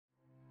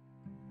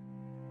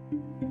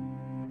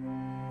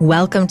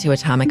Welcome to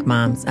Atomic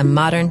Moms, a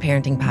modern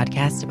parenting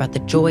podcast about the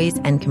joys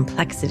and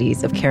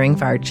complexities of caring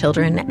for our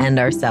children and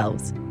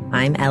ourselves.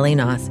 I'm Ellie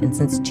Noss, and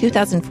since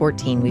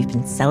 2014, we've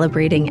been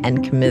celebrating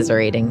and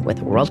commiserating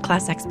with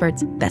world-class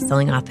experts,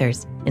 best-selling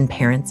authors, and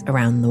parents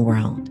around the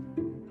world.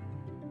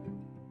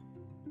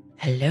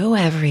 Hello,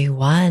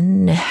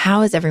 everyone.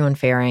 How is everyone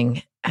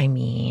faring? I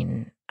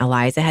mean,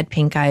 Eliza had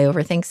pink eye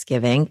over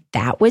Thanksgiving.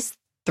 That was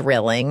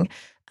thrilling.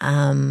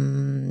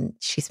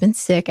 She's been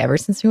sick ever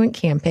since we went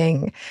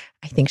camping.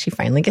 I think she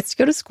finally gets to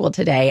go to school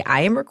today.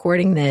 I am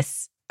recording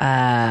this.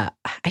 I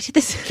did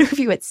this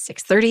interview at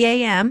 6:30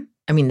 a.m.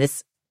 I mean,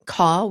 this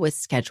call was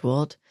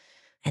scheduled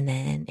and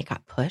then it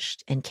got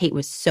pushed. And Kate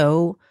was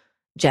so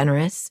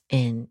generous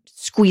in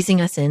squeezing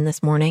us in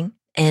this morning.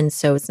 And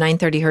so it's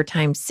 9:30 her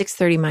time,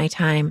 6:30 my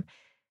time,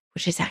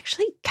 which is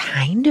actually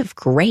kind of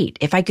great.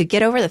 If I could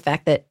get over the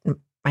fact that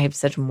I have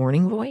such a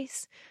morning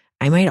voice,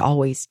 I might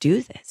always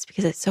do this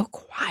because it's so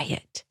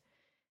quiet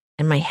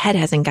and my head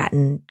hasn't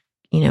gotten,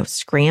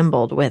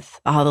 scrambled with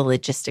all the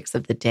logistics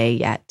of the day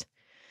yet.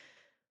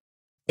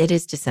 It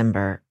is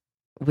December,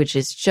 which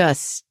is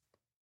just,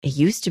 it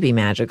used to be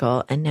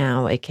magical and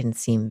now it can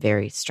seem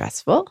very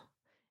stressful.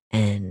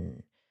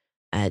 And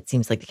it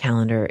seems like the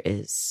calendar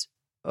is,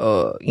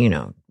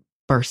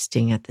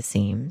 bursting at the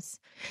seams.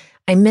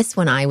 I miss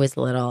when I was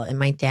little and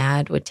my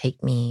dad would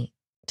take me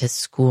to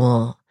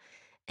school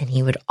and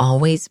he would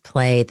always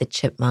play the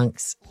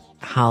Chipmunks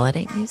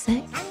holiday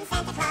music.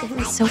 It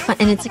was so fun.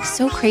 And it's like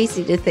so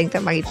crazy to think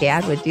that my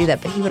dad would do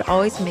that, but he would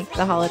always make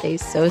the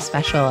holidays so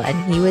special.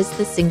 And he was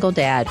the single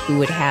dad who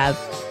would have,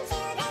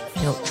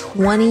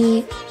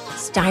 20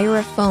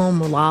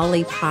 styrofoam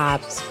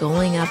lollipops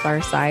going up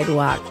our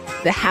sidewalk.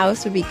 The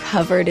house would be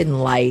covered in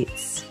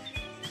lights.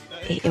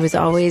 It was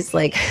always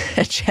like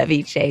a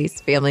Chevy Chase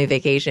family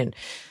vacation.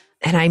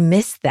 And I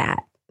miss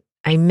that.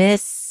 I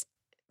miss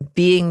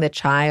being the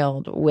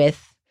child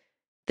with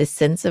the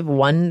sense of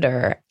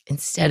wonder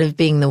instead of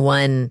being the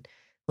one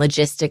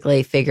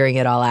logistically figuring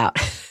it all out.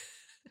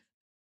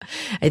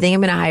 I think I'm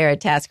going to hire a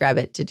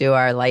TaskRabbit to do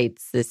our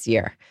lights this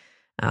year.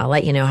 I'll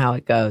let you know how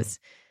it goes.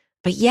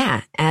 But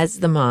yeah, as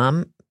the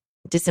mom,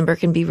 December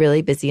can be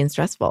really busy and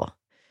stressful.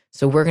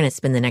 So we're going to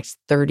spend the next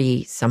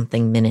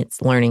 30-something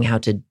minutes learning how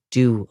to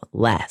do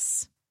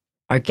less.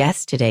 Our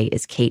guest today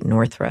is Kate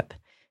Northrup.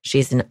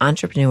 She's an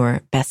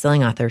entrepreneur,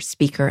 best-selling author,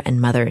 speaker,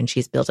 and mother, and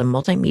she's built a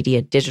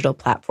multimedia digital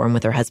platform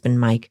with her husband,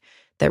 Mike,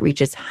 that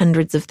reaches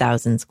hundreds of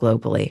thousands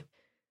globally.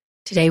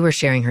 Today, we're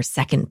sharing her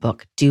second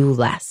book, Do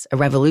Less, a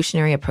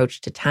revolutionary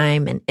approach to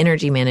time and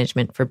energy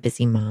management for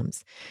busy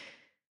moms.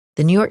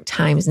 The New York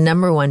Times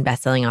 #1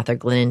 best-selling author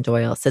Glennon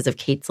Doyle says of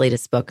Kate's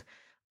latest book,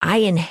 I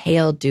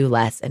inhaled Do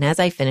Less, and as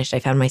I finished, I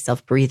found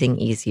myself breathing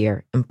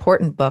easier.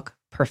 Important book,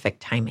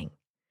 perfect timing.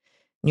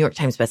 New York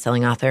Times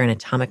bestselling author and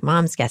Atomic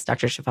Moms guest,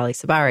 Dr. Shefali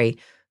Tsabary,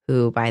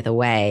 who, by the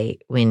way,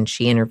 when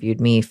she interviewed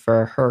me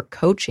for her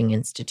coaching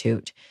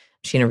institute,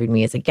 she interviewed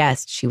me as a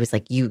guest. She was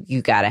like, you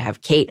got to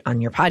have Kate on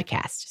your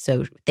podcast.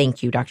 So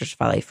thank you, Dr.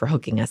 Shefali, for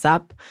hooking us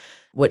up.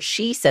 What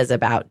she says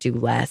about Do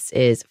Less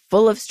is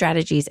full of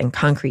strategies and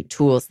concrete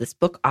tools. This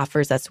book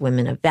offers us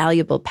women a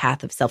valuable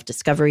path of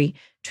self-discovery,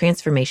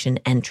 transformation,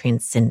 and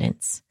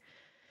transcendence.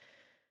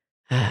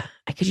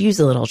 I could use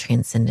a little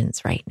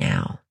transcendence right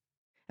now.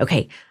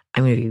 Okay,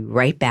 I'm going to be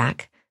right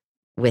back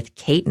with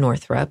Kate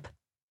Northrup.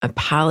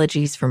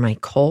 Apologies for my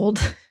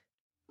cold.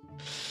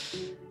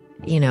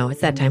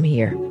 It's that time of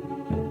year.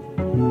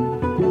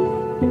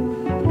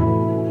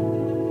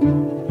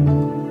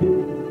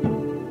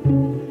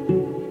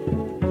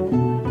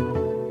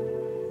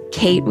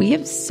 Kate, we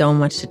have so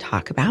much to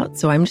talk about,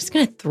 so I'm just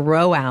going to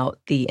throw out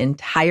the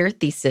entire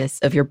thesis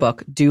of your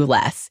book, Do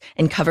Less,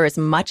 and cover as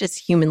much as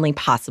humanly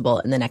possible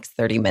in the next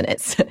 30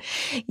 minutes.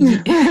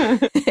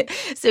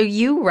 So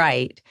you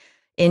write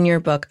in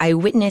your book, I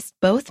witnessed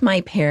both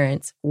my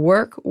parents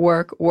work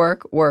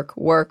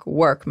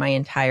my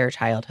entire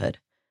childhood.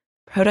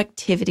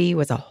 Productivity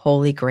was a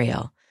holy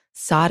grail,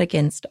 sought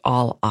against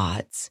all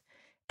odds.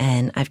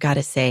 And I've got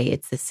to say,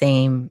 it's the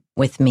same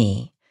with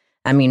me.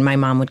 I mean, my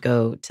mom would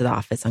go to the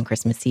office on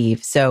Christmas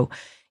Eve. So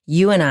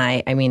you and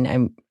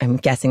I'm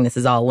guessing this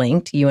is all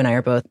linked. You and I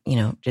are both,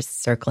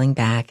 just circling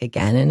back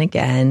again and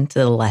again to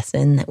the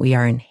lesson that we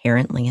are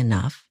inherently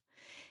enough.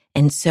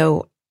 And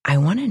so I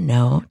want to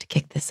know, to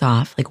kick this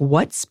off,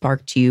 what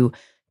sparked you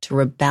to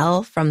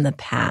rebel from the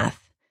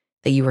path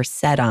that you were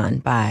set on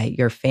by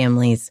your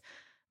family's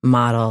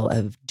model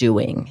of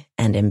doing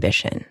and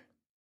ambition?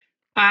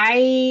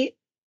 I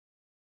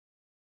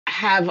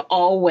have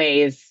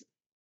always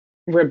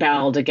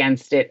rebelled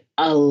against it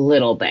a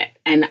little bit.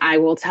 And I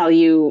will tell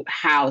you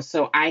how.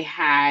 So I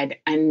had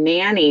a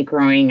nanny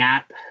growing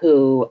up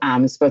who,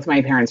 both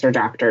my parents are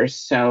doctors.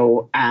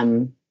 So,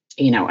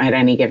 at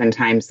any given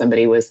time,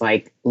 somebody was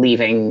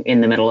leaving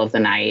in the middle of the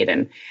night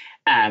and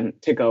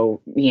to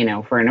go,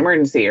 for an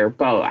emergency or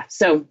blah, blah, blah.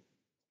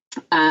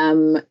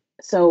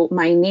 So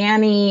my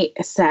nanny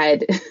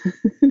said,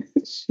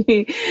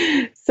 she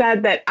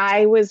said that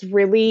I was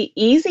really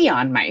easy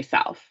on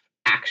myself,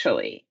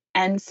 actually.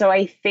 And so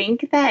I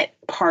think that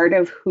part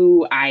of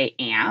who I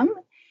am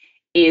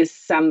is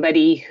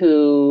somebody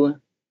who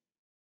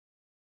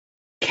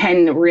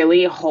can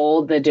really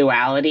hold the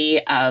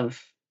duality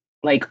of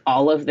like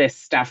all of this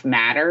stuff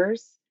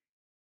matters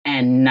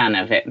and none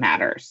of it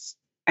matters.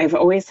 I've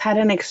always had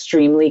an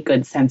extremely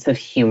good sense of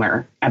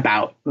humor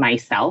about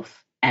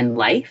myself and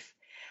life.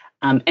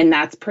 And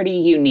that's pretty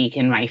unique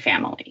in my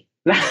family.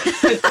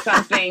 That's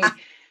something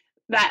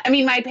that, I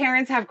mean, my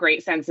parents have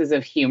great senses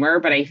of humor,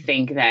 but I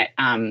think that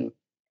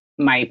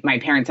my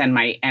parents and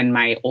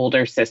my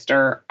older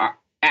sister are,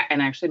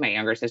 and actually my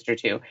younger sister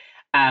too,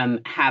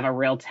 have a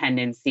real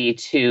tendency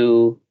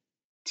to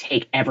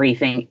take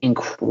everything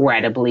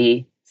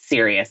incredibly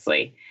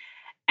seriously.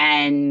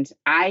 And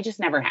I just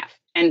never have.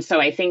 And so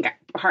I think,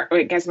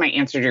 I guess my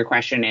answer to your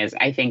question is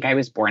I think I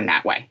was born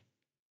that way.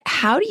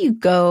 How do you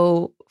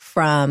go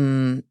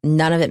from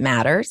none of it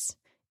matters,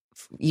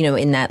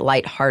 in that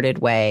lighthearted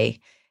way?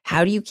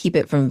 How do you keep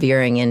it from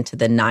veering into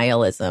the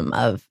nihilism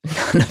of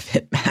none of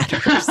it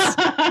matters?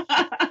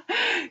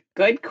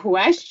 Good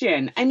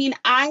question. I mean,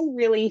 I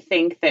really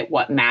think that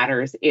what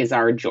matters is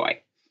our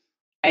joy.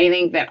 I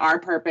think that our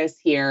purpose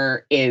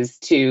here is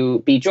to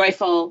be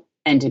joyful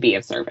and to be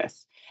of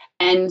service.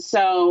 And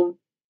so,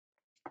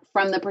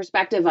 from the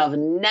perspective of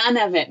none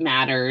of it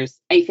matters,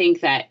 I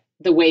think that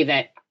the way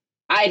that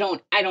I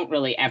don't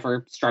really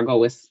ever struggle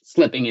with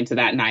slipping into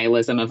that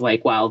nihilism of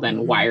like, well,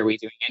 then why are we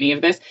doing any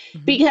of this?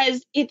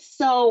 Because it's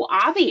so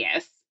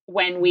obvious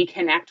when we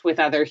connect with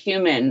other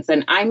humans.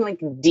 And I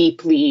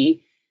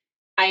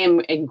am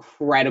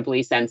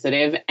incredibly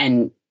sensitive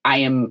and I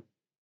am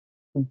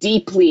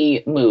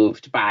deeply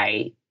moved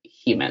by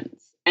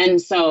humans.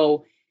 And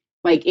so,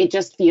 like, it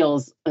just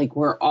feels like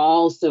we're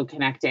all so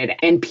connected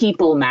and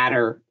people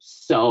matter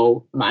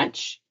so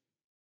much.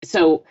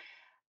 So,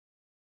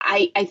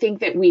 I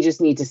think that we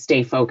just need to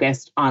stay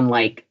focused on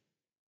like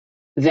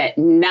that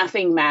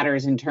nothing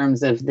matters in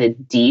terms of the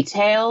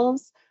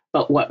details,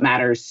 but what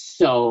matters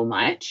so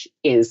much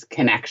is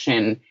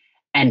connection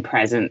and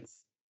presence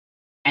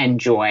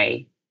and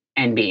joy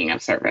and being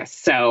of service.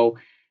 So,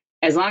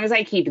 as long as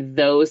I keep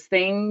those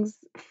things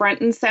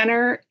front and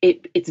center,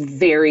 it's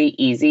very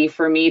easy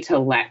for me to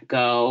let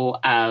go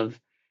of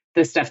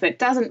the stuff that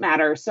doesn't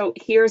matter. So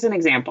here's an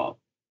example.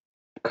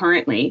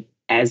 Currently,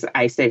 as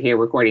I sit here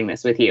recording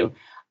this with you,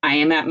 I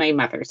am at my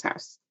mother's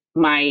house.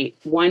 My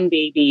one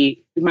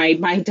baby,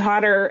 my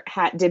daughter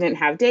didn't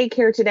have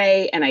daycare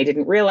today, and I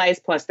didn't realize.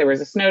 Plus, there was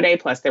a snow day.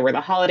 Plus, there were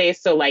the holidays.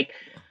 So, like,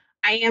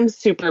 I am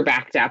super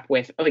backed up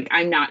with like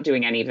I'm not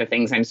doing any of the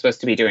things I'm supposed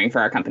to be doing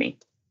for our company.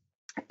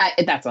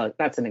 That's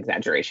an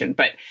exaggeration,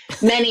 but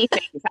many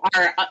things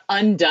are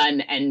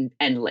undone and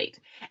late.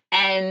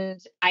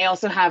 And I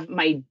also have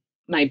my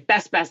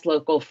best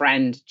local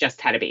friend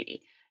just had a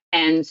baby.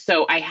 And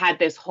so I had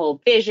this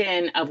whole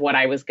vision of what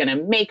I was going to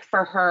make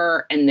for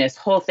her and this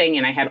whole thing.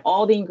 And I had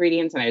all the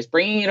ingredients and I was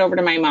bringing it over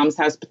to my mom's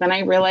house. But then I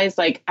realized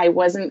like I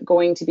wasn't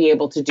going to be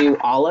able to do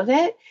all of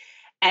it.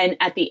 And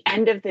at the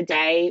end of the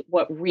day,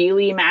 what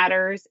really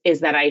matters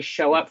is that I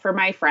show up for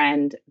my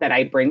friend, that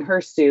I bring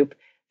her soup,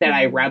 that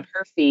I rub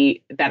her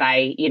feet, that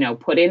I,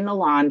 put in the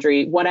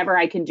laundry, whatever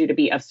I can do to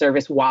be of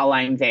service while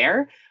I'm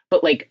there.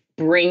 But like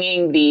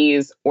bringing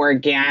these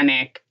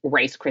organic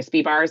Rice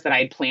Krispie bars that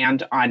I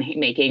planned on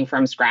making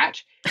from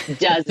scratch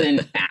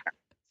doesn't matter.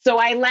 So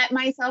I let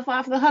myself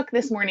off the hook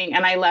this morning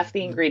and I left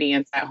the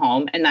ingredients at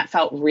home and that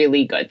felt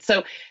really good.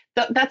 So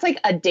that's like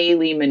a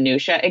daily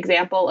minutia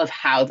example of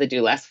how the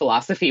do less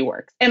philosophy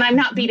works. And I'm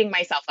not beating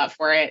myself up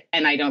for it.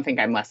 And I don't think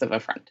I'm less of a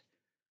friend.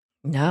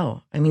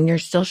 No, I mean, you're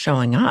still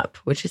showing up,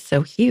 which is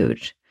so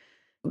huge.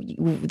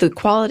 The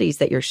qualities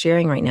that you're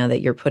sharing right now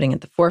that you're putting at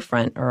the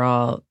forefront are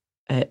all,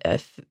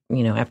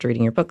 after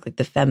reading your book, like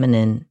the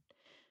feminine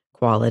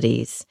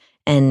qualities.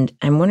 And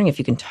I'm wondering if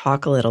you can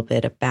talk a little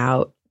bit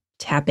about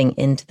tapping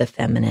into the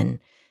feminine,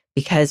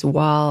 because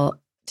while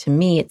to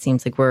me, it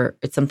seems like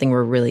it's something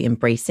we're really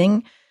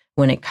embracing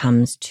when it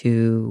comes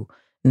to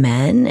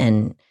men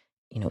and,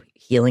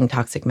 healing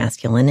toxic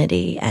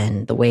masculinity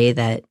and the way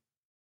that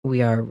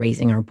we are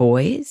raising our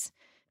boys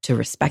to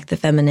respect the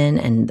feminine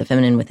and the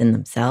feminine within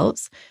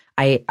themselves.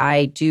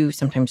 I do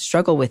sometimes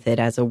struggle with it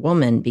as a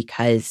woman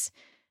because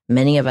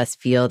many of us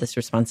feel this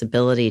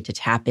responsibility to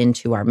tap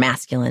into our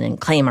masculine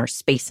and claim our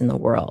space in the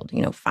world,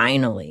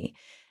 finally.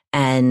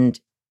 And,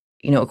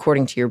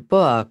 according to your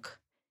book,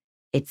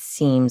 it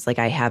seems like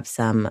I have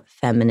some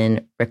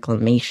feminine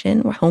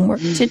reclamation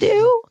homework to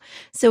do.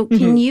 So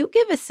can you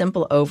give a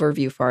simple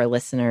overview for our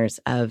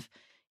listeners of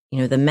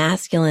the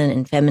masculine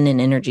and feminine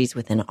energies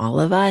within all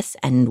of us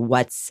and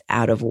what's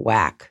out of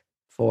whack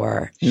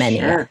for many?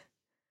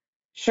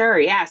 Sure.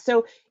 Yeah.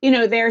 So,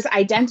 there's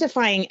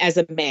identifying as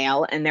a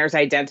male and there's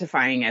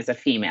identifying as a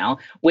female,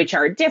 which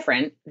are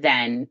different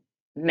than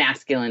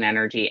masculine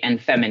energy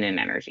and feminine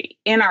energy.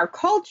 In our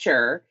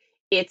culture,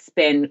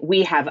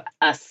 we have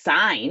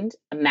assigned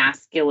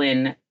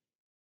masculine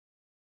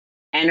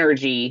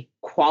energy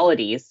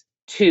qualities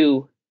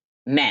to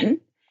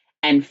men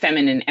and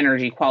feminine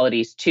energy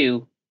qualities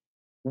to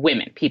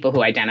women, people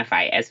who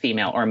identify as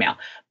female or male.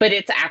 But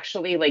it's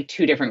actually like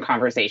two different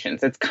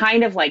conversations. It's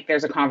kind of like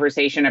there's a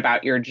conversation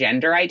about your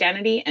gender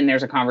identity and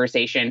there's a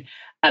conversation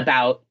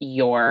about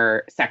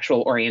your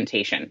sexual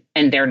orientation,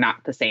 and they're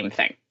not the same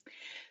thing.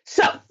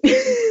 So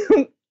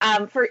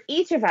for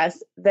each of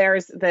us,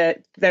 there's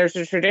the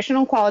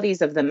traditional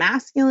qualities of the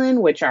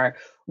masculine, which are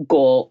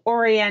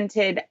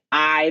goal-oriented,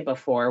 I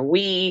before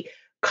we,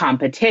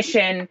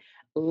 competition,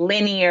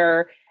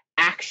 linear,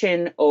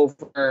 action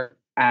over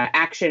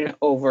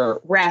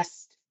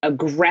rest,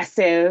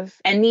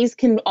 aggressive, and these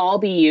can all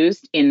be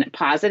used in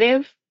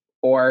positive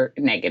or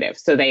negative.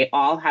 So they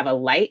all have a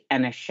light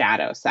and a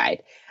shadow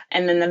side.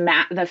 And then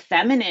the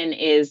feminine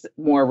is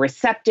more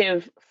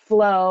receptive,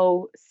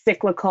 flow,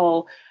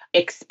 cyclical,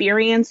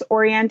 experience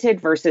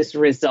oriented versus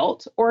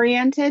result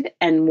oriented,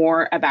 and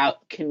more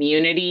about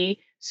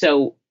community.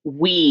 So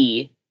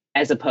we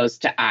as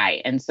opposed to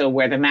I. And so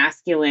where the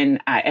masculine,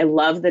 I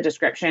love the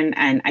description,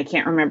 and I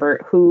can't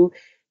remember who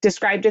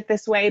described it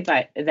this way,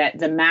 but that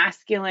the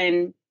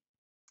masculine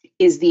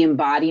is the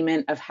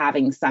embodiment of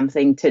having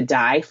something to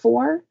die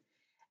for,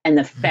 and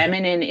the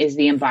feminine is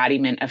the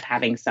embodiment of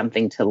having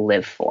something to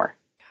live for.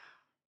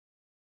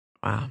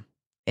 Wow.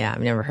 Yeah,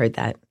 I've never heard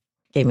that.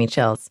 Gave me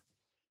chills.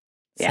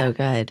 Yeah. So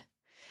good.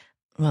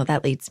 Well,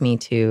 that leads me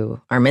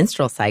to our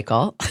menstrual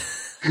cycle.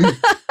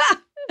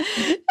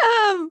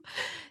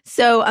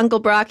 So Uncle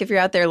Brock, if you're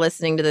out there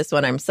listening to this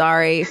one, I'm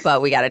sorry,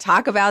 but we got to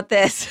talk about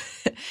this.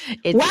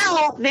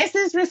 Well, this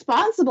is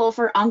responsible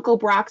for Uncle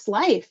Brock's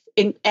life,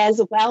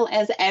 as well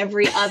as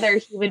every other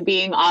human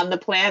being on the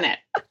planet.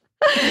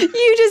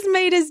 You just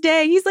made his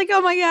day. He's like,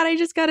 oh my God, I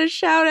just got a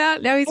shout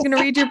out. Now he's going to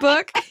read your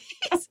book.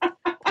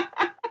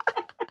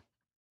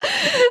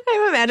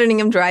 I'm imagining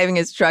him driving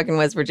his truck in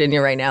West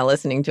Virginia right now,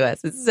 listening to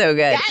us. It's so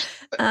good. Yes.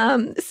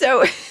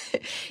 So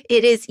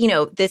it is,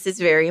 this is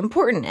very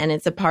important. And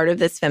it's a part of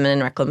this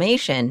feminine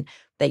reclamation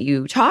that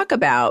you talk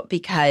about,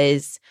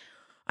 because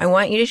I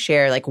want you to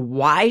share,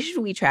 why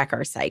should we track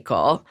our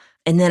cycle?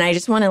 And then I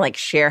just want to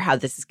share how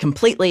this has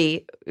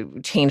completely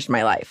changed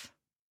my life.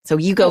 So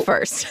you go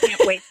first.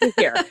 Can't wait to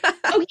hear.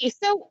 Okay,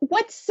 so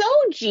what's so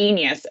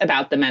genius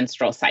about the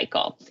menstrual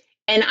cycle?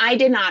 And I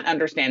did not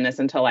understand this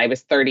until I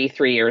was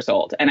 33 years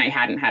old, and I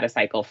hadn't had a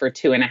cycle for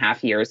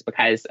 2.5 years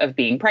because of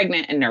being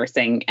pregnant and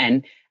nursing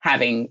and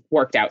having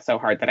worked out so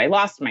hard that I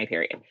lost my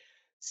period.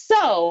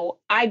 So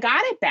I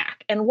got it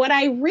back. And what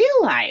I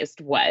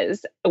realized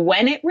was,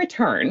 when it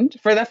returned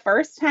for the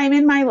first time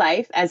in my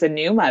life as a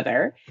new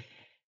mother,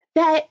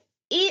 that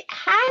it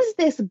has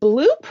this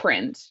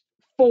blueprint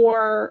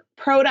for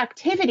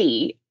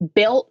productivity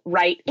built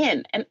right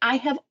in. And I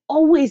have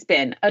always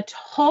been a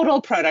total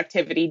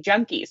productivity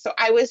junkie. So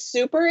I was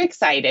super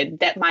excited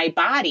that my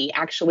body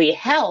actually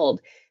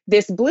held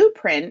this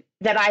blueprint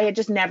that I had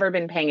just never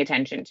been paying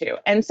attention to.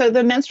 And so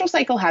the menstrual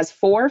cycle has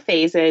 4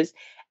 phases,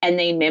 and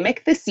they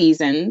mimic the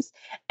seasons,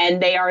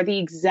 and they are the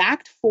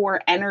exact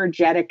 4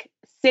 energetic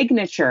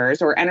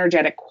signatures or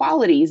energetic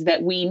qualities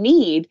that we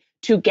need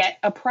to get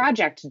a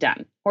project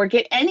done or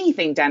get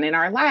anything done in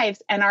our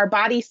lives. And our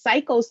body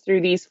cycles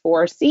through these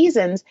 4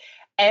 seasons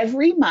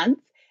every month.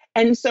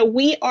 And so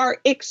we are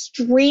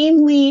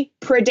extremely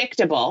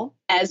predictable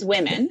as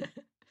women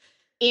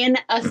in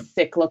a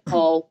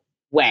cyclical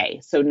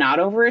way. So not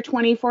over a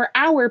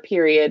 24-hour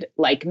period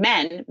like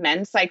men.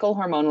 Men cycle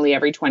hormonally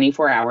every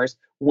 24 hours.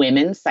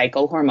 Women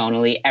cycle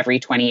hormonally every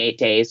 28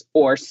 days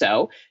or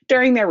so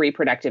during their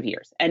reproductive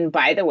years. And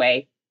by the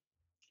way,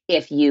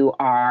 if you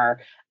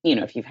are,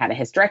 if you've had a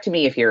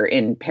hysterectomy, if you're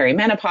in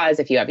perimenopause,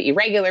 if you have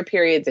irregular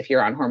periods, if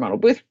you're on hormonal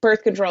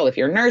birth control, if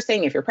you're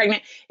nursing, if you're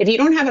pregnant, if you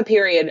don't have a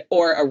period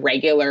or a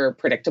regular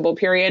predictable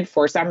period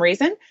for some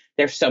reason,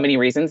 there's so many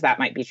reasons that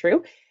might be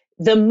true.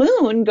 The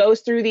moon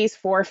goes through these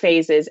 4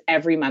 phases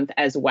every month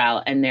as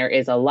well. And there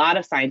is a lot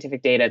of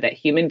scientific data that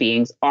human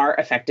beings are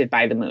affected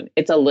by the moon.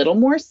 It's a little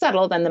more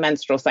subtle than the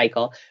menstrual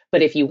cycle,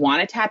 but if you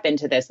want to tap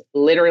into this,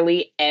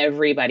 literally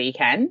everybody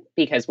can,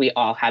 because we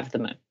all have the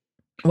moon.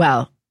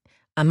 Well,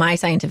 my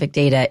scientific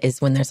data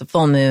is when there's a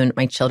full moon,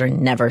 my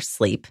children never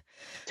sleep.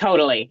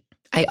 Totally.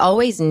 I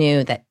always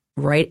knew that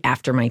right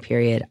after my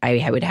period,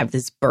 I would have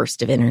this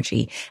burst of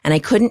energy. And I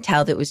couldn't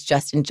tell that it was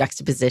just in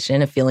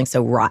juxtaposition of feeling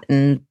so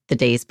rotten the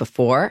days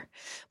before.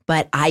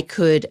 But I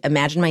could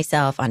imagine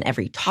myself on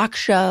every talk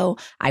show.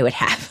 I would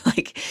have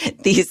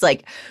these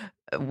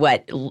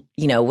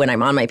when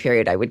I'm on my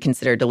period, I would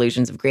consider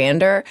delusions of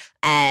grandeur.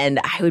 And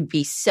I would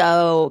be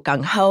so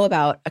gung-ho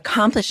about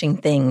accomplishing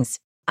things.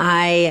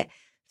 I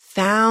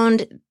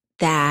found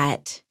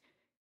that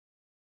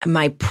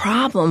my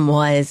problem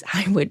was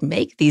I would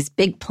make these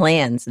big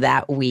plans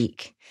that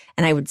week,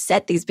 and I would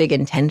set these big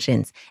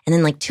intentions. And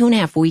then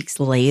 2.5 weeks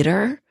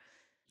later,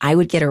 I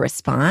would get a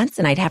response,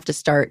 and I'd have to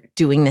start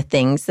doing the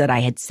things that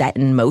I had set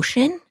in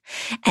motion.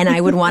 And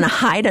I would want to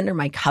hide under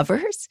my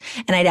covers.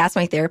 And I'd ask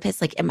my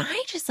therapist, am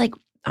I just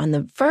on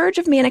the verge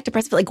of manic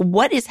depressive?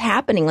 What is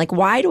happening?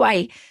 Why do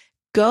I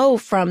go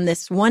from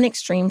this one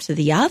extreme to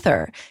the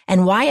other?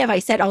 And why have I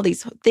set all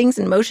these things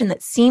in motion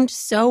that seemed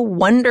so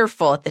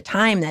wonderful at the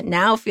time that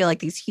now feel like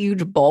these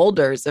huge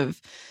boulders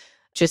of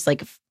just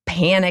like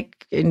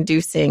panic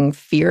inducing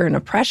fear and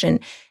oppression?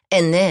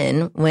 And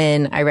then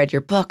when I read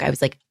your book, I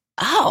was like,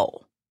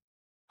 oh,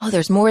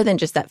 there's more than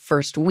just that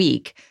first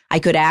week. I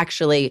could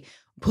actually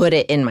put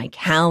it in my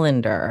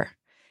calendar.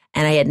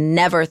 And I had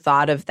never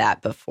thought of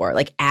that before,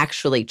 like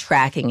actually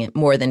tracking it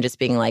more than just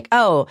being like,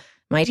 oh,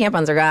 my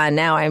tampons are gone.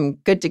 Now I'm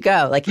good to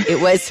go. Like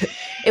it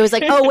was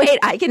like, oh, wait,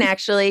 I can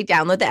actually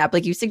download the app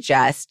like you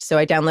suggest. So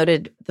I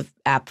downloaded the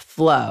app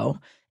Flow.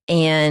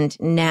 And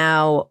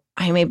now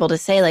I'm able to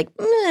say like,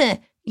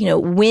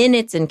 when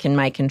it's in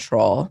my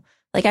control,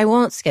 like I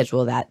won't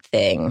schedule that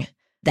thing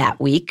that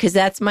week because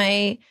that's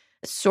my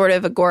sort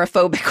of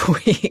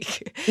agoraphobic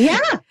week. Yeah.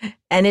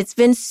 And it's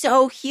been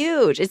so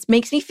huge. It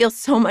makes me feel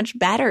so much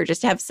better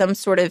just to have some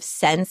sort of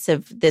sense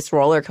of this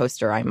roller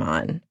coaster I'm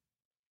on.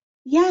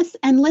 Yes.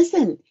 And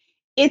listen,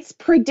 it's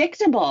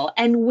predictable.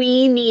 And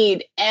we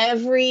need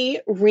every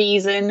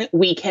reason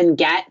we can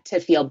get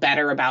to feel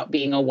better about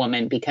being a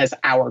woman because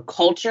our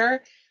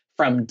culture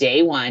from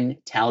day one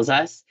tells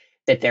us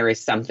that there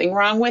is something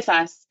wrong with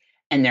us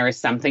and there is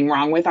something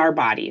wrong with our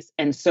bodies.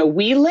 And so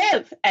we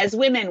live as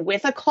women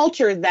with a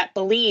culture that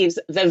believes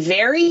the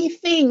very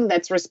thing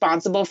that's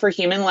responsible for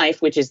human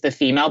life, which is the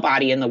female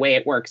body and the way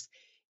it works,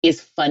 is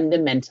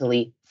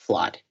fundamentally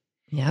flawed.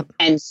 Yep.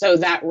 And so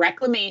that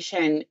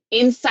reclamation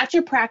in such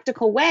a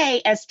practical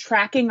way as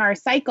tracking our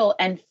cycle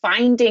and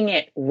finding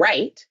it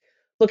right,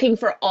 looking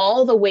for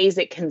all the ways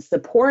it can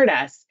support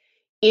us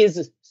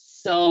is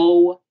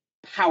so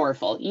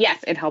powerful. Yes,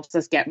 it helps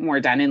us get more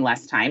done in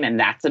less time, and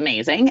that's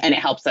amazing. And it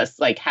helps us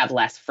like have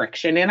less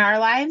friction in our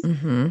lives.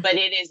 Mm-hmm. But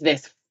it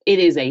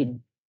is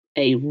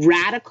a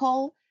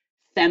radical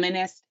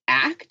feminist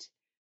act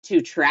to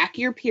track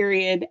your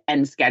period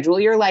and schedule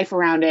your life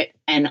around it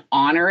and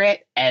honor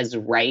it as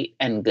right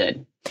and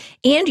good.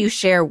 And you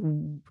share,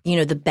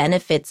 the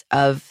benefits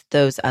of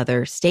those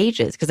other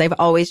stages. Because I've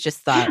always just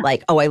thought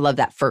like, oh, I love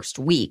that first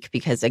week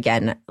because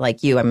again,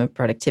 like you, I'm a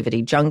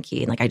productivity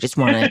junkie and like I just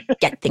want to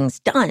get things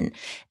done.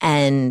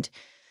 And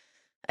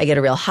I get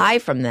a real high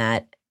from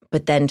that.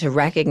 But then to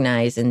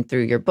recognize and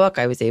through your book,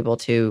 I was able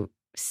to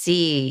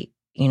see,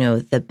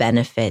 the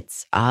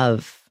benefits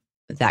of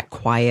that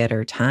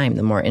quieter time,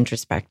 the more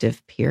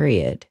introspective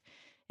period.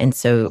 And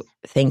so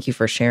thank you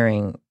for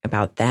sharing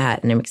about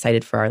that. And I'm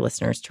excited for our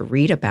listeners to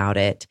read about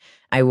it.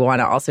 I want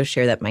to also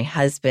share that my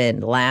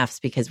husband laughs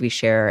because we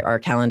share our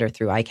calendar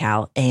through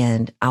iCal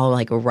and I'll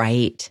like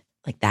write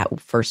like that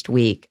first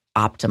week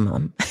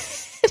optimum.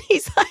 And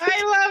he's like,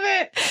 I love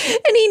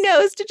it. And he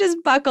knows to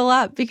just buckle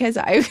up because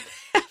I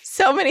have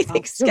so many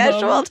things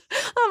scheduled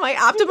on my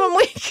optimum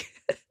week.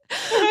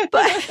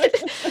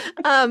 But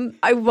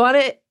I want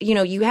to,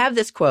 you have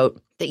this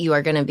quote that you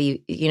are going to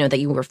be, that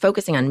you were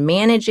focusing on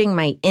managing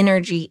my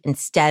energy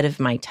instead of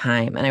my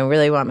time. And I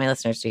really want my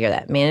listeners to hear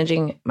that,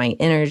 managing my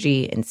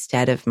energy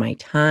instead of my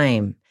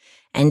time.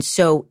 And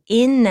so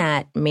in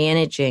that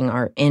managing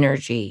our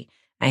energy,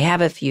 I have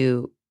a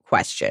few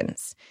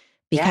questions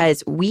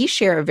because we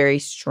share a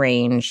very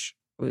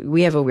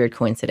we have a weird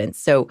coincidence.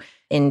 So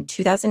in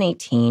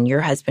 2018, your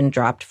husband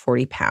dropped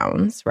 40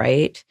 pounds,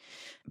 right?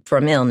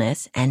 From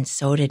illness, and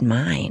so did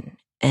mine.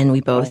 And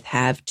we both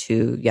have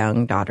 2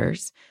 young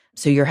daughters.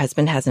 So your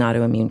husband has an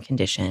autoimmune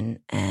condition,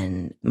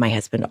 and my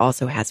husband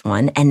also has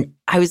one. And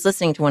I was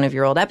listening to one of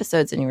your old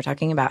episodes, and you were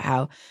talking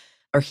about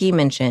he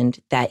mentioned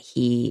that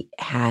he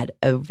had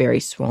a very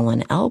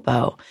swollen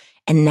elbow.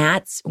 And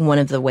that's one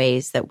of the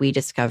ways that we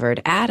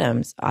discovered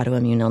Adam's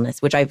autoimmune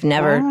illness, which I've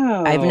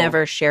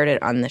never shared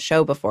it on the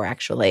show before,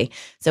 actually.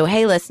 So,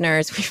 hey,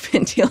 listeners, we've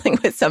been dealing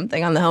with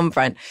something on the home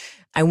front.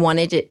 I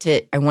wanted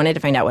to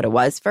find out what it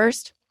was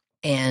first,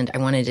 and I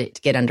wanted it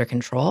to get under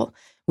control,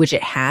 which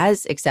it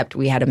has, except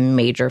we had a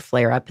major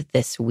flare up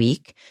this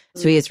week.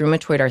 So he has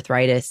rheumatoid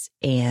arthritis,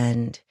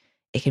 and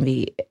it can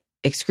be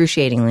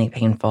excruciatingly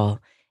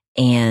painful.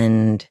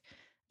 And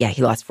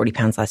he lost 40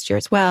 pounds last year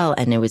as well.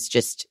 And it was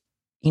just,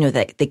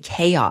 the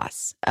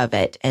chaos of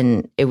it.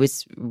 And it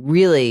was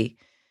really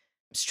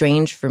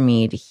strange for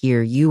me to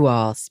hear you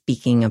all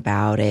speaking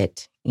about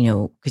it,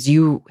 because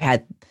you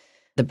had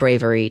the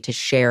bravery to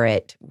share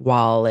it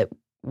while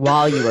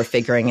you were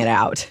figuring it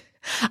out.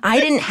 I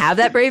didn't have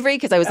that bravery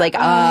because I was like,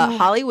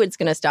 Hollywood's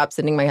going to stop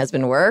sending my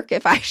husband work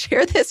if I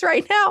share this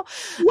right now.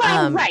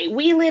 Well, right.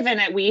 We live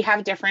in it. We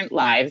have different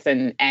lives.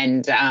 And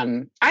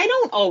I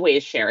don't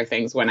always share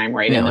things when I'm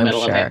in the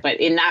middle of it. But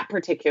in that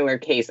particular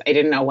case, I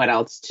didn't know what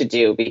else to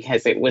do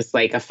because it was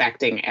like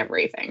affecting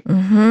everything.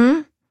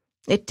 Mm-hmm.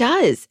 It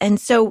does. And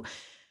so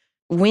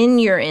when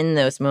you're in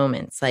those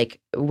moments, like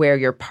where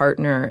your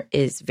partner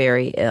is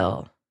very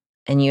ill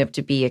and you have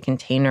to be a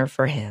container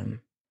for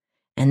him,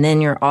 and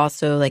then you're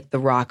also like the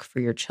rock for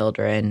your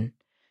children.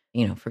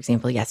 For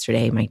example,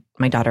 yesterday,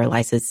 my daughter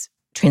Eliza's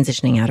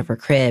transitioning out of her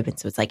crib. And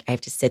so it's like I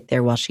have to sit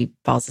there while she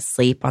falls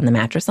asleep on the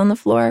mattress on the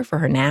floor for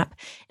her nap.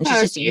 And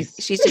she's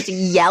just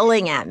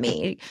yelling at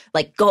me,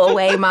 like, go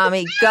away,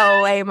 mommy, go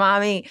away,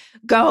 mommy,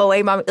 go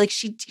away, mommy. Like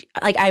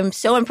I'm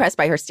so impressed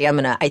by her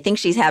stamina. I think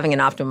she's having an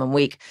optimum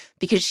week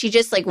because she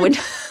just like would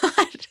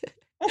not.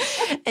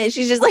 And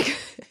she's just like,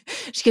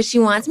 because she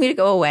wants me to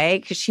go away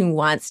because she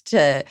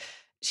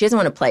doesn't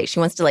want to play. She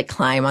wants to like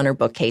climb on her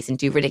bookcase and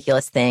do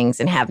ridiculous things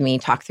and have me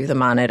talk through the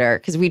monitor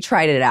because we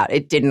tried it out.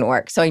 It didn't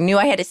work. So I knew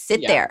I had to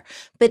sit there.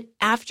 But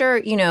after,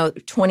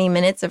 20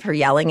 minutes of her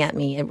yelling at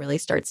me, it really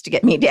starts to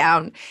get me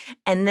down.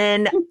 And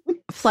then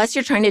plus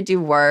you're trying to do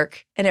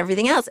work and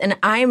everything else. And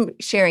I'm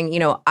sharing,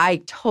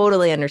 I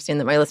totally understand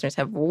that my listeners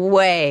have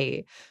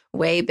way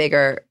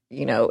bigger,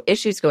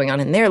 issues going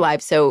on in their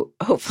lives. So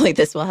hopefully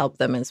this will help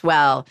them as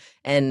well.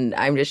 And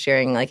I'm just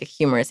sharing like a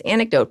humorous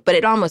anecdote, but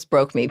it almost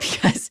broke me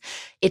because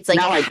it's like,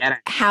 no, I get it.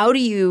 How are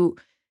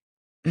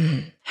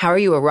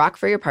you a rock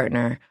for your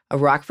partner, a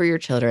rock for your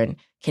children,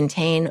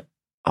 contain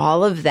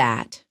all of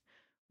that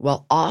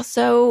while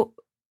also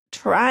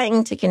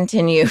trying to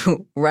continue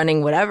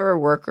running whatever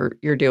work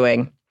you're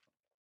doing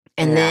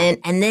and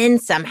then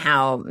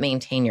somehow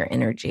maintain your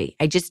energy.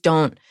 I just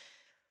don't.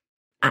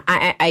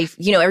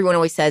 Everyone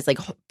always says like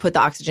put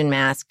the oxygen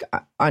mask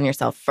on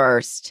yourself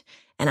first.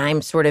 And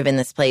I'm sort of in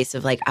this place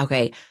of like,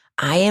 okay,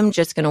 I am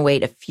just going to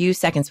wait a few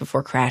seconds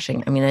before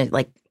crashing. I'm going to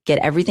like get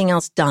everything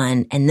else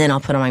done and then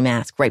I'll put on my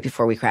mask right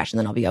before we crash and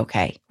then I'll be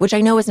okay, which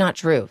I know is not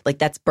true. Like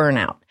that's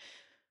burnout.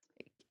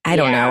 I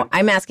don't know.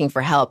 I'm asking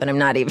for help and I'm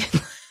not even.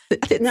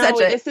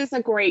 This is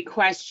a great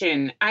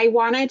question. I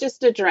want to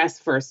just address,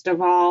 first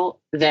of all,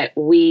 that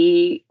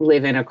we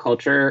live in a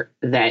culture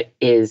that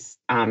is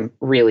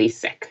really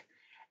sick.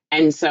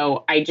 And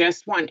so I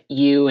just want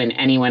you and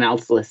anyone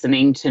else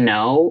listening to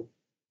know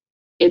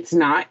it's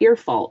not your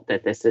fault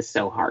that this is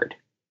so hard.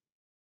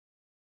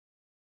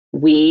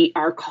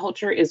 Our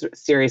culture is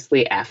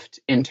seriously effed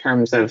in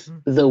terms of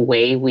the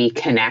way we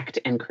connect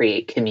and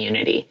create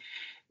community,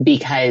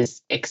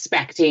 because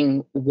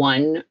expecting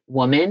one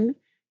woman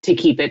to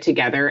keep it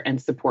together and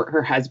support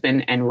her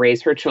husband and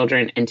raise her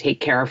children and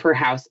take care of her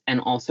house and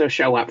also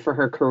show up for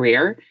her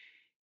career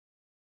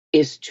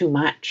is too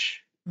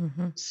much.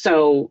 Mm-hmm.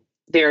 So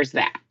there's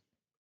that.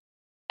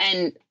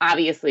 And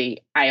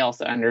obviously I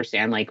also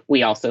understand, like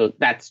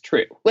that's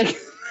true. Like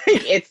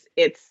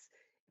it's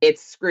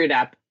screwed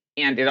up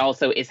and it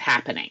also is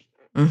happening.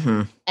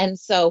 Mm-hmm. And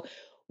so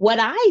what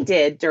I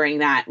did during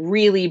that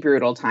really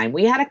brutal time,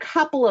 we had a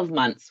couple of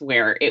months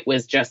where it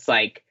was just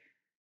like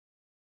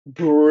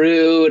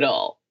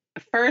brutal.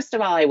 First of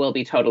all, I will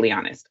be totally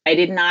honest. I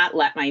did not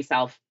let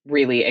myself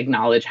really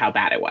acknowledge how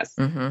bad it was.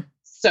 Mm-hmm.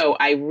 So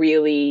I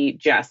really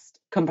just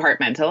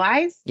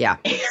compartmentalized. Yeah.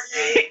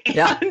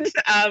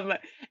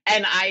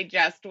 And I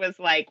just was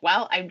like,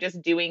 well, I'm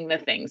just doing the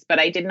things, but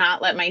I did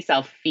not let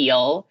myself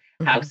feel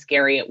how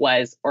scary it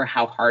was or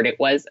how hard it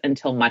was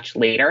until much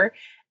later.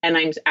 And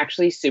I'm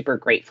actually super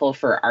grateful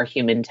for our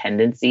human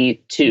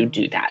tendency to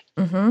do that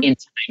in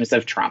times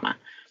of trauma.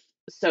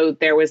 So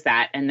there was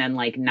that. And then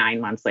like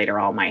 9 months later,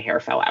 all my hair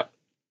fell out.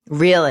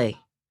 Really?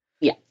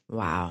 Yeah.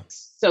 Wow.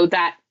 So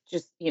that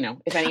just,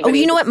 if anybody. Oh,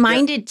 you know what?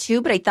 Mine did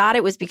too, but I thought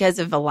it was because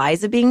of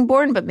Eliza being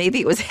born, but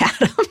maybe it was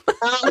Adam.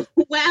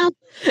 Well,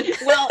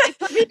 it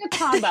could be the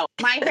combo.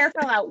 My hair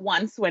fell out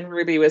once when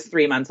Ruby was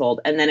 3 months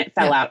old, and then it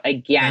fell out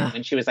again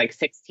when she was like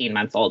 16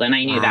 months old. And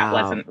I knew that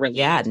wasn't really.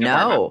 Yeah,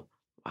 no.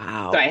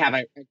 Wow. So I have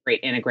a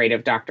great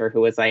integrative doctor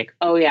who was like,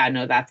 oh yeah,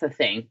 no, that's a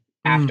thing.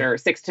 After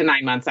 6 to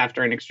 9 months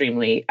after an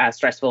extremely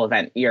stressful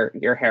event,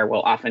 your hair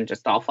will often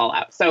just all fall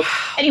out. So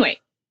anyway,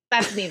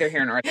 that's neither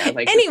here nor there.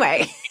 Like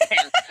anyway,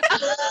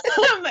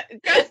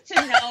 just to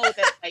know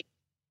that like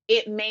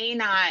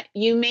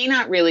you may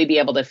not really be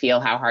able to feel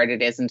how hard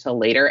it is until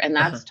later, and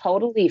that's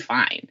totally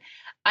fine.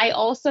 I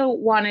also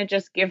want to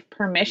just give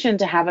permission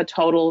to have a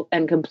total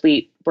and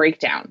complete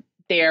breakdown.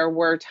 There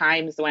were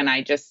times when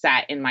I just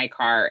sat in my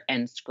car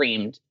and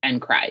screamed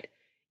and cried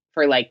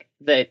for like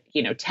the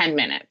 10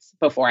 minutes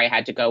before I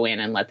had to go in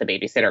and let the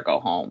babysitter go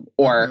home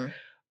or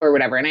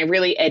whatever. And I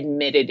really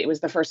admitted, it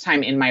was the first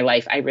time in my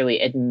life I really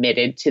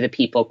admitted to the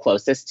people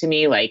closest to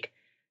me, like,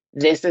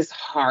 this is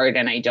hard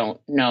and I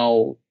don't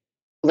know,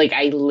 like,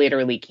 I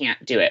literally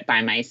can't do it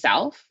by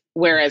myself.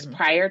 Whereas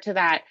prior to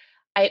that,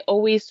 I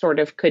always sort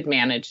of could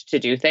manage to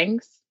do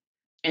things.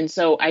 And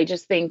so I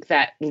just think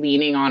that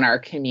leaning on our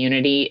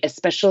community,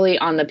 especially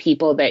on the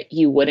people that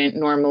you wouldn't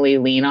normally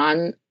lean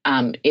on,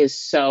 is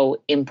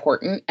so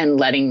important, and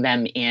letting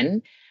them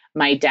in.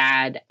 My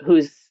dad,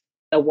 who's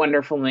a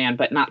wonderful man,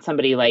 but not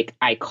somebody like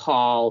I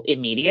call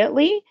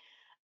immediately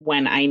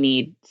when I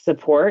need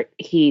support.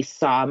 He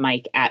saw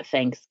Mike at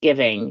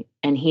Thanksgiving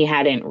and he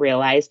hadn't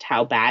realized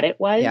how bad it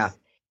was. Yeah.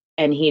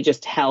 And he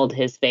just held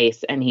his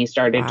face and he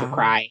started to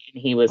cry.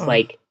 And he was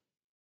like,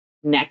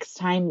 next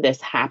time this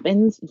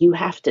happens, you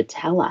have to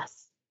tell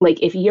us.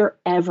 Like, if you're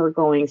ever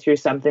going through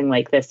something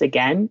like this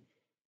again,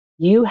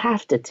 you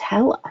have to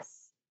tell us.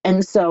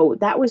 And so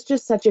that was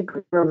just such a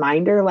good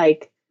reminder,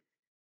 like,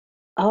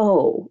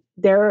 oh,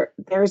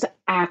 there's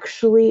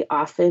actually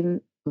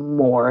often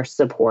more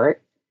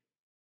support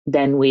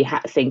than we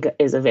think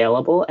is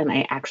available. And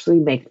I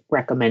actually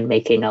recommend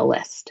making a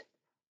list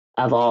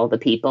of all the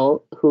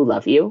people who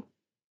love you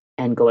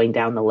and going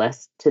down the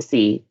list to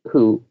see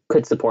who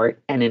could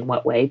support and in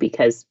what way,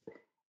 because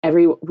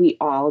we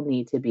all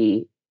need to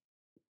be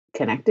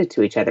connected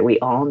to each other. We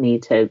all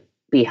need to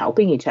be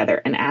helping each other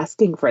and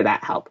asking for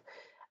that help,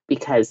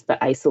 because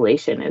the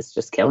isolation is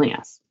just killing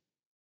us.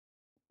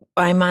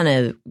 I'm on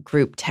a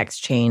group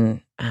text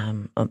chain.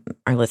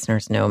 Our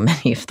listeners know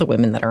many of the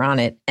women that are on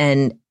it.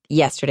 And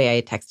yesterday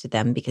I texted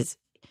them because,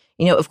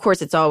 of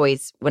course, it's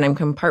always when I'm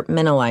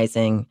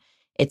compartmentalizing,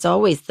 it's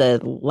always the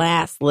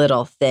last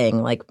little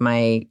thing, like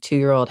my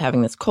 2-year-old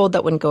having this cold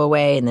that wouldn't go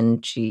away. And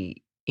then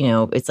she,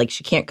 it's like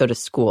she can't go to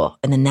school.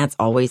 And then that's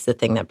always the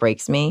thing that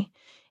breaks me.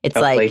 It's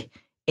Totally. like,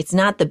 it's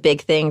not the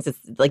big things. It's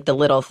like the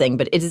little thing,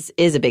 but it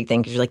is a big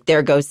thing because you're like,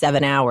 there goes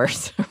 7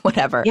 hours or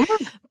whatever. Yeah.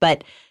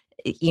 But,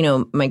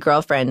 my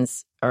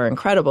girlfriends are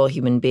incredible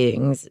human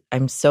beings.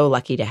 I'm so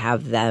lucky to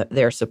have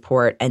their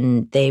support.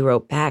 And they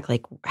wrote back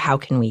like, how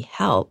can we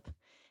help?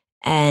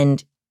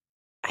 And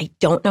I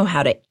don't know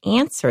how to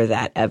answer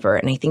that ever.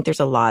 And I think there's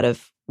a lot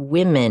of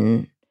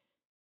women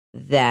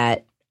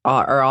that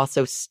are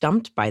also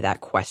stumped by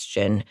that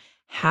question.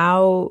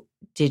 What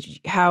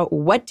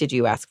did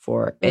you ask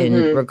for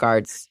in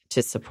regards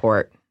to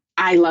support?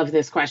 I love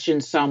this question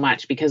so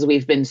much because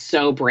we've been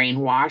so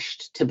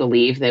brainwashed to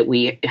believe that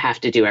we have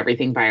to do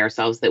everything by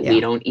ourselves that we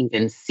don't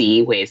even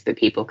see ways that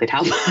people could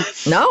help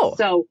us. No.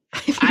 So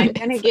I'm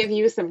going to give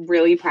you some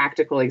really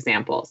practical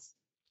examples.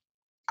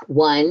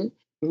 One,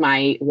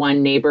 my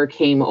one neighbor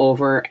came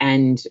over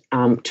and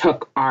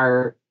took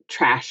our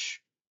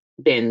trash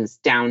bins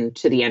down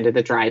to the end of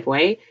the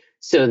driveway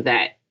so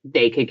that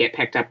they could get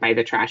picked up by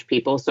the trash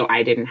people. So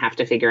I didn't have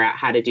to figure out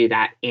how to do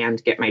that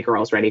and get my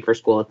girls ready for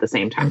school at the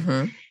same time.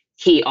 Mm-hmm.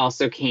 He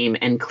also came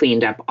and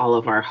cleaned up all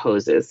of our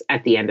hoses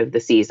at the end of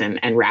the season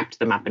and wrapped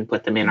them up and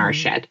put them in our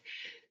shed.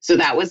 So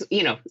that was,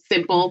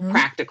 simple,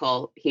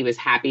 practical. He was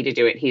happy to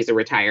do it. He's a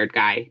retired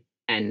guy.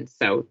 And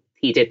so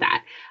he did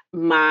that.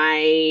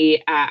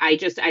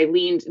 I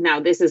leaned,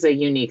 now this is a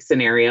unique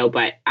scenario,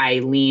 but I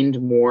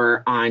leaned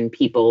more on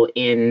people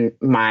in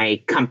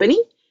my company.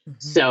 Mm-hmm.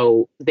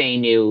 So they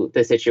knew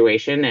the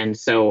situation. And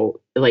so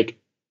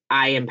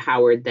I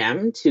empowered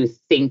them to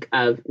think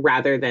of,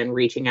 rather than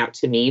reaching out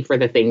to me for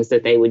the things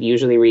that they would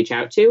usually reach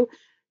out to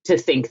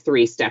think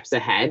 3 steps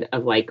ahead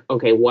of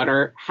okay,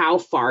 how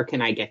far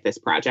can I get this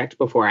project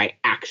before I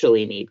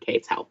actually need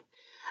Kate's help?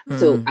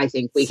 So I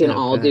think we can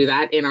all do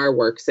that in our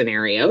work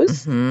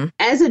scenarios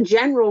as a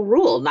general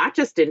rule, not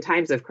just in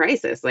times of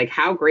crisis.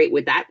 How great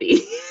would that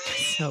be?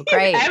 So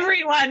great.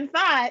 Everyone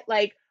thought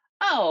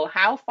oh,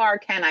 how far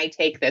can I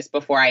take this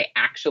before I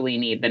actually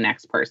need the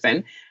next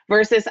person?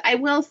 Versus I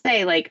will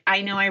say,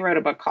 I know I wrote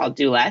a book called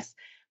Do Less,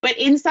 but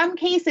in some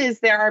cases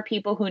there are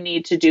people who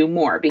need to do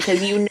more because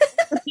the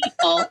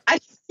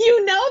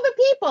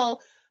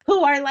people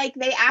who are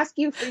they ask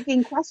you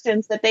freaking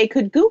questions that they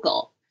could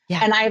Google. Yeah.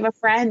 And I have a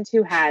friend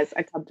who has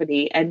a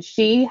company and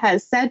she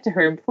has said to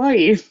her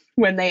employees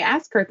when they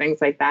ask her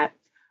things like that,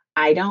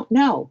 I don't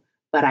know,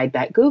 but I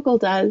bet Google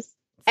does.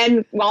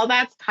 And while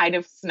that's kind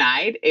of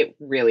snide, it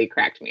really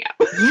cracked me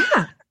up.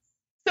 Yeah.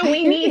 So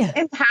we need to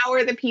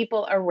empower the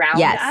people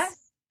around us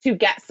to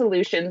get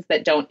solutions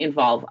that don't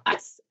involve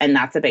us. And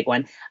that's a big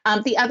one.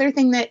 The other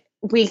thing that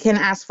we can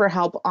ask for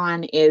help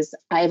on is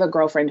I have a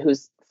girlfriend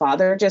whose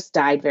father just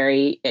died.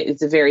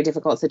 It's a very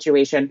difficult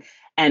situation.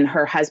 And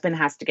her husband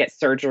has to get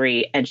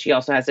surgery. And she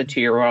also has a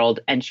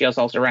 2-year-old. And she is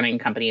also running a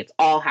company. It's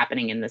all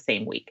happening in the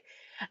same week.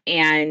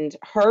 And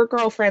her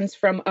girlfriends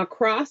from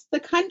across the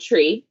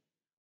country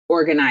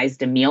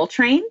organized a meal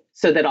train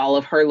so that all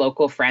of her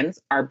local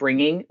friends are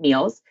bringing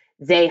meals.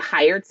 They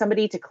hired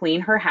somebody to clean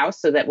her house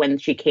so that when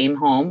she came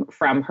home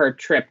from her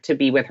trip to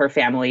be with her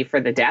family for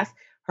the death,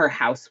 her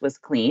house was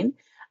clean.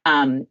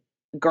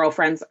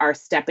 Girlfriends are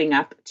stepping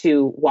up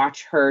to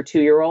watch her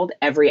 2-year-old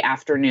every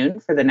afternoon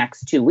for the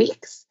next 2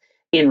 weeks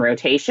in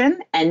rotation.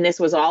 And this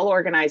was all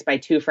organized by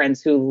 2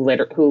 friends who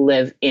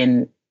live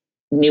in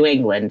New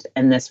England.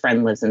 And this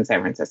friend lives in San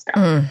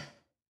Francisco.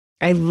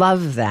 I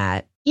love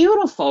that.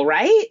 Beautiful,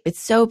 right? It's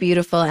so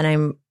beautiful.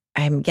 And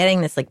I'm getting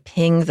this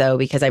ping though,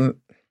 because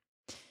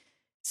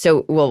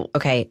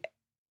okay.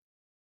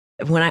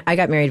 When I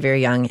got married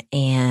very young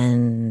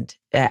and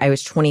I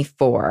was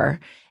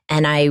 24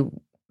 and I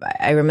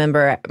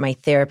remember my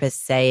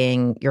therapist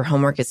saying, your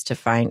homework is to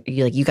find,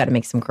 you got to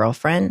make some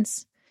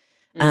girlfriends.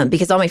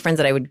 Because all my friends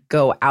that I would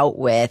go out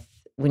with,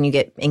 when you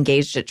get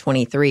engaged at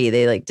 23,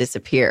 they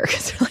disappear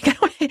because they're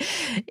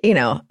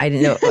I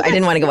don't want to, I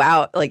didn't want to go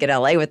out in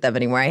LA with them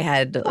anymore. I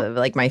had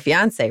my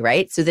fiance,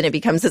 right? So then it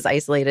becomes this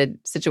isolated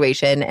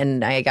situation.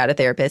 And I got a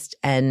therapist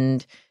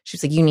and she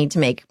was like, you need to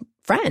make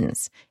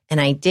friends. And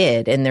I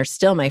did. And they're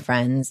still my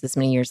friends this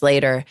many years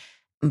later.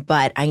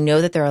 But I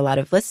know that there are a lot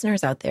of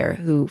listeners out there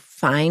who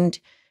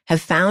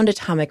have found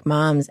Atomic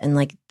Moms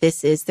and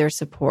this is their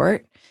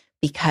support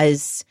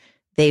because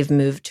they've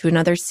moved to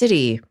another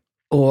city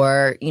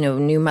or,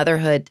 new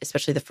motherhood,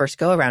 especially the first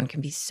go around,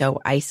 can be so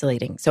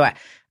isolating. So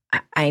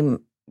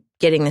I'm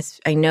getting this.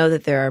 I know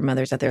that there are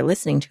mothers out there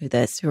listening to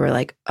this who are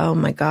like, oh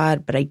my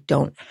God, but I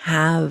don't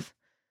have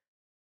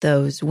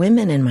those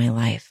women in my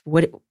life.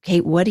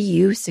 Kate, what do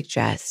you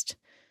suggest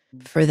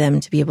for them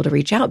to be able to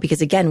reach out?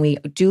 Because again, we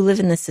do live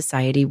in this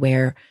society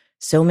where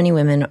so many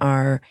women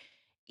are,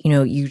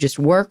 you just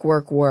work.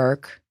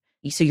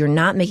 So you're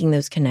not making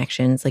those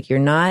connections. Like you're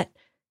not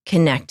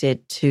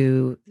connected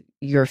to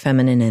your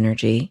feminine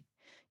energy.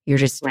 You're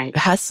just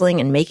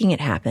hustling and making it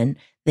happen.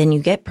 Then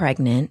you get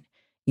pregnant.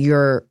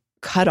 You're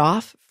cut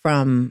off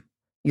from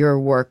your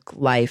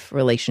work-life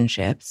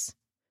relationships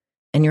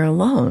and you're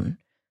alone.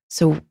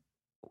 So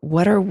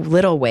what are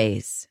little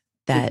ways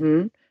that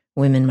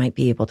women might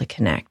be able to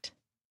connect?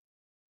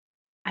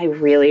 I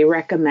really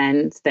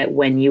recommend that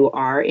when you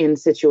are in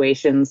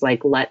situations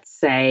like, let's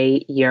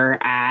say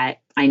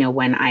I know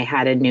when I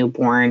had a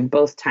newborn,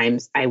 both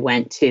times I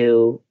went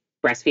to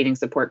breastfeeding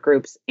support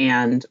groups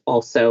and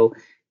also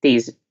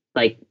these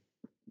like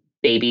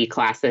baby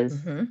classes.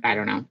 I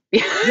don't know.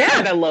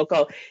 At a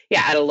local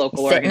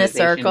sit in a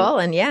circle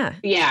and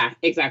Yeah,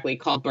 exactly.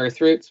 Called Birth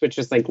Roots, which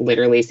just like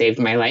literally saved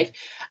my life.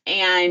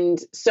 And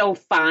so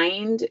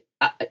find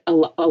a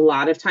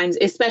lot of times,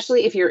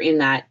 especially if you're in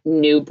that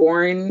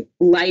newborn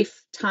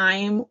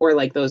lifetime or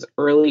like those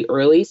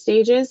early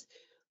stages,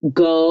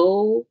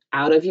 go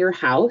out of your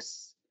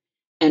house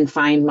and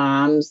find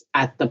moms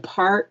at the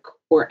park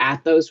or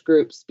at those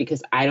groups,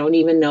 because I don't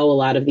even know a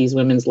lot of these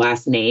women's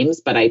last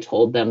names, but I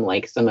told them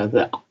like some of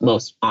the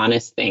most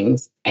honest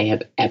things I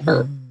have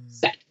ever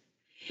said,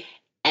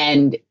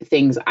 and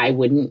things I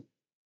wouldn't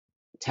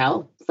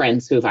tell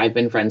friends who I've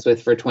been friends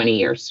with for 20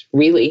 years.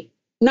 Really,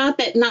 not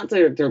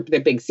they're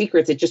big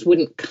secrets. It just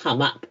wouldn't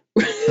come up.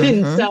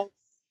 And so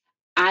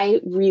I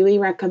really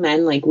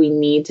recommend, like, we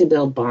need to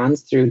build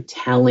bonds through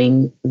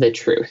telling the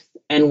truth.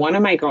 And one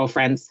of my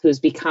girlfriends who's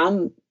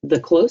become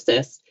the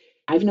closest,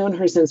 I've known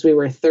her since we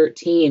were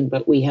 13,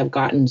 but we have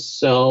gotten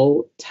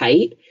so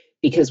tight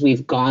because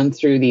we've gone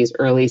through these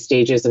early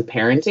stages of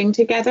parenting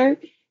together,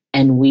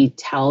 and we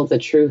tell the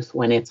truth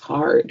when it's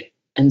hard.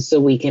 And so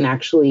we can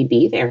actually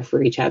be there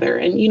for each other.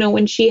 And,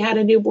 when she had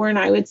a newborn,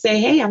 I would say,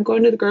 hey, I'm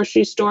going to the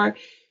grocery store.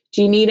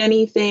 Do you need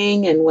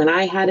anything? And when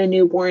I had a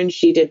newborn,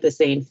 she did the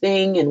same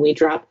thing. And we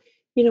drop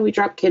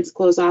kids'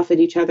 clothes off at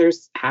each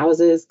other's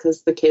houses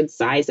because the kids'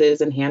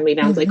 sizes and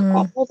hand-me-downs, like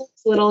all those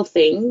little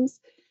things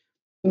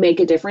make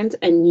a difference.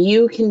 And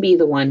you can be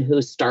the one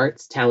who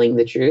starts telling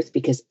the truth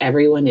because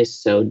everyone is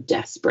so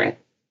desperate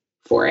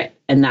for it.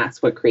 And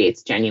that's what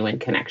creates genuine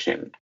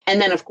connection. And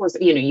then, of course,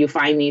 you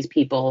find these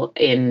people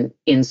in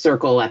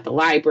circle at the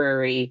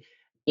library,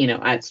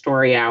 at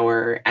story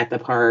hour, at the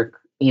park,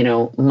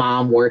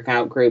 mom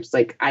workout groups.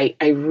 Like I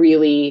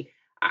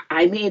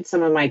made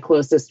some of my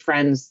closest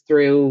friends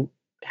through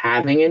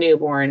having a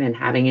newborn and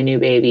having a new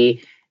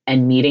baby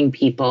and meeting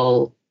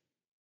people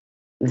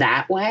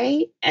that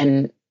way.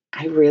 And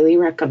I really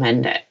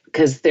recommend it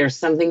because there's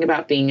something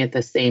about being at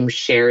the same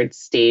shared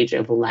stage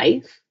of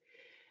life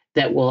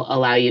that will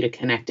allow you to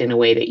connect in a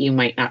way that you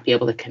might not be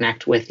able to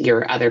connect with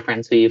your other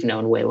friends who you've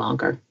known way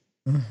longer.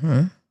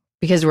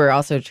 Because we're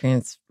also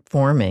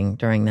transforming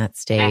during that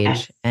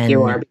stage. And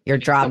you're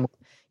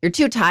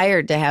too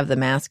tired to have the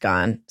mask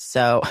on.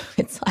 So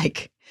it's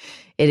like,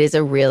 it's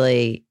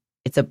an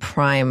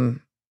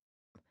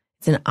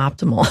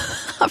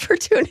optimal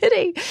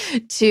opportunity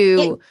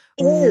to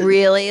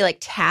really like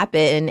tap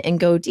in and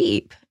go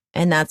deep.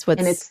 And that's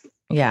it's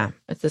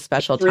a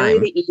special time. It's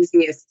really the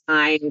easiest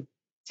time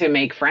to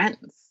make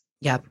friends.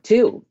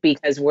 Too,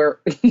 because we're,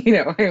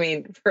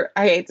 I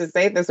hate to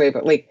say it this way,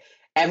 but like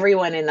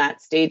everyone in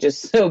that stage is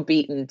so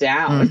beaten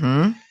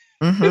down.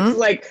 It's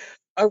like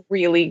a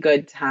really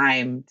good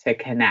time to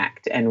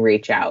connect and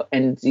reach out.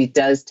 And it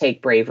does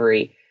take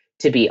bravery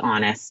to be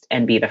honest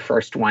and be the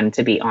first one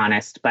to be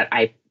honest. But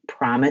I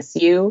promise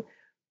you,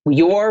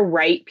 your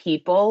right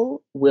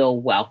people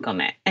will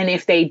welcome it. And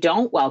if they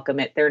don't welcome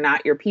it, they're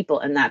not your people.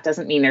 And that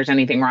doesn't mean there's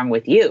anything wrong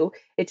with you.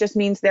 It just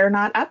means they're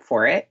not up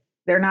for it.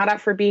 They're not up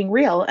for being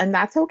real. And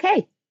that's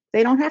okay.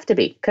 They don't have to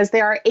be, because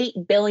there are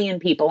 8 billion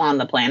people on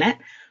the planet.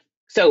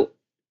 So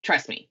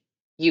trust me,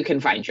 you can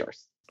find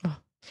yours.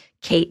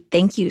 Kate,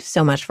 thank you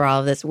so much for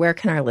all of this. Where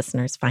can our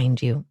listeners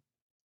find you?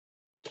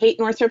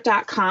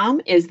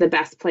 KateNorthrup.com is the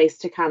best place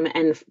to come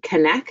and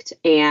connect.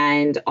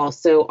 And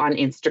also on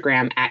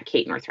Instagram at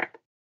Kate Northrup.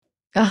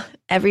 Oh,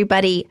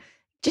 everybody,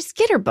 just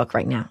get her book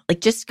right now.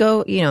 Like, just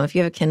go, if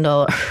you have a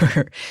Kindle,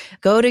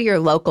 go to your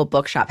local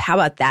bookshop. How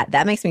about that?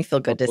 That makes me feel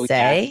good to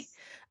say. Yes.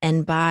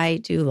 And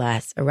buy Do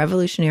Less, a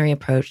revolutionary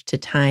approach to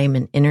time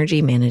and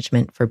energy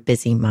management for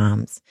busy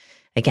moms.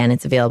 Again,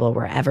 it's available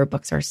wherever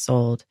books are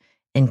sold.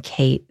 And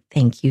Kate,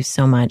 thank you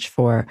so much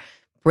for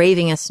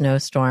braving a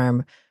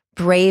snowstorm,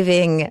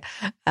 braving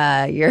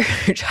your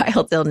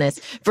child's illness,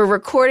 for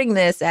recording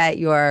this at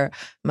your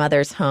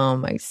mother's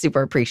home. I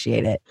super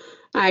appreciate it.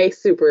 I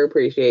super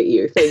appreciate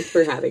you. Thanks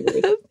for having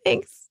me.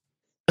 Thanks.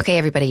 Okay,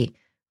 everybody,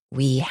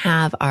 we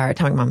have our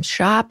Atomic Mom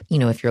shop.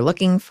 If you're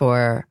looking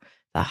for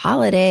the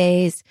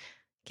holidays,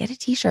 get a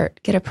t-shirt,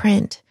 get a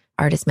print.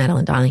 Artist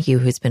Madeline Donahue,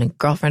 who's been a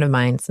girlfriend of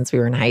mine since we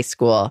were in high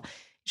school,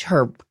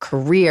 her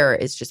career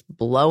is just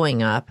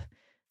blowing up.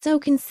 So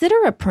consider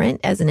a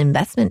print as an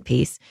investment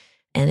piece,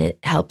 and it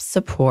helps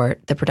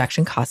support the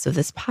production costs of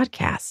this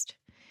podcast.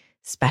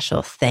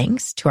 Special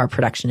thanks to our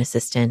production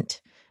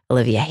assistant,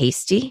 Olivia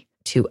Hasty,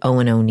 to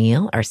Owen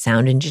O'Neill, our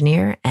sound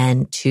engineer,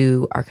 and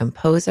to our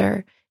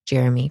composer,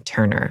 Jeremy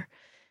Turner.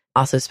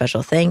 Also,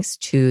 special thanks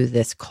to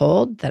this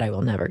cold that I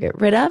will never get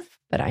rid of,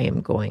 but I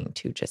am going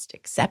to just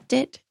accept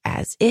it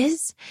as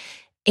is.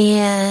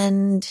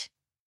 And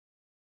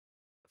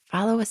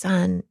follow us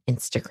on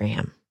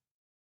Instagram.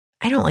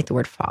 I don't like the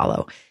word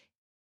follow.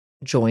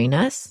 Join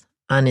us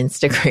on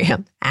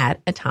Instagram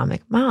at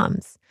Atomic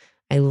Moms.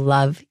 I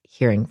love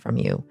hearing from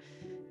you.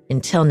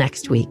 Until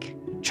next week,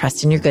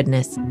 trust in your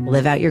goodness,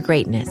 live out your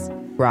greatness,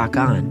 rock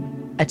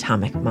on,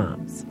 Atomic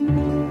Moms.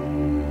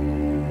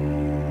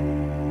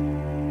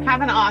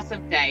 Have an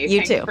awesome day. You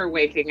Thanks too. for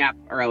waking up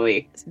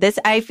early.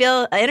 I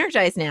feel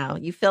energized now.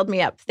 You filled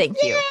me up. Thank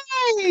you.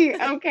 Yay!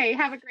 Okay,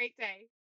 have a great day.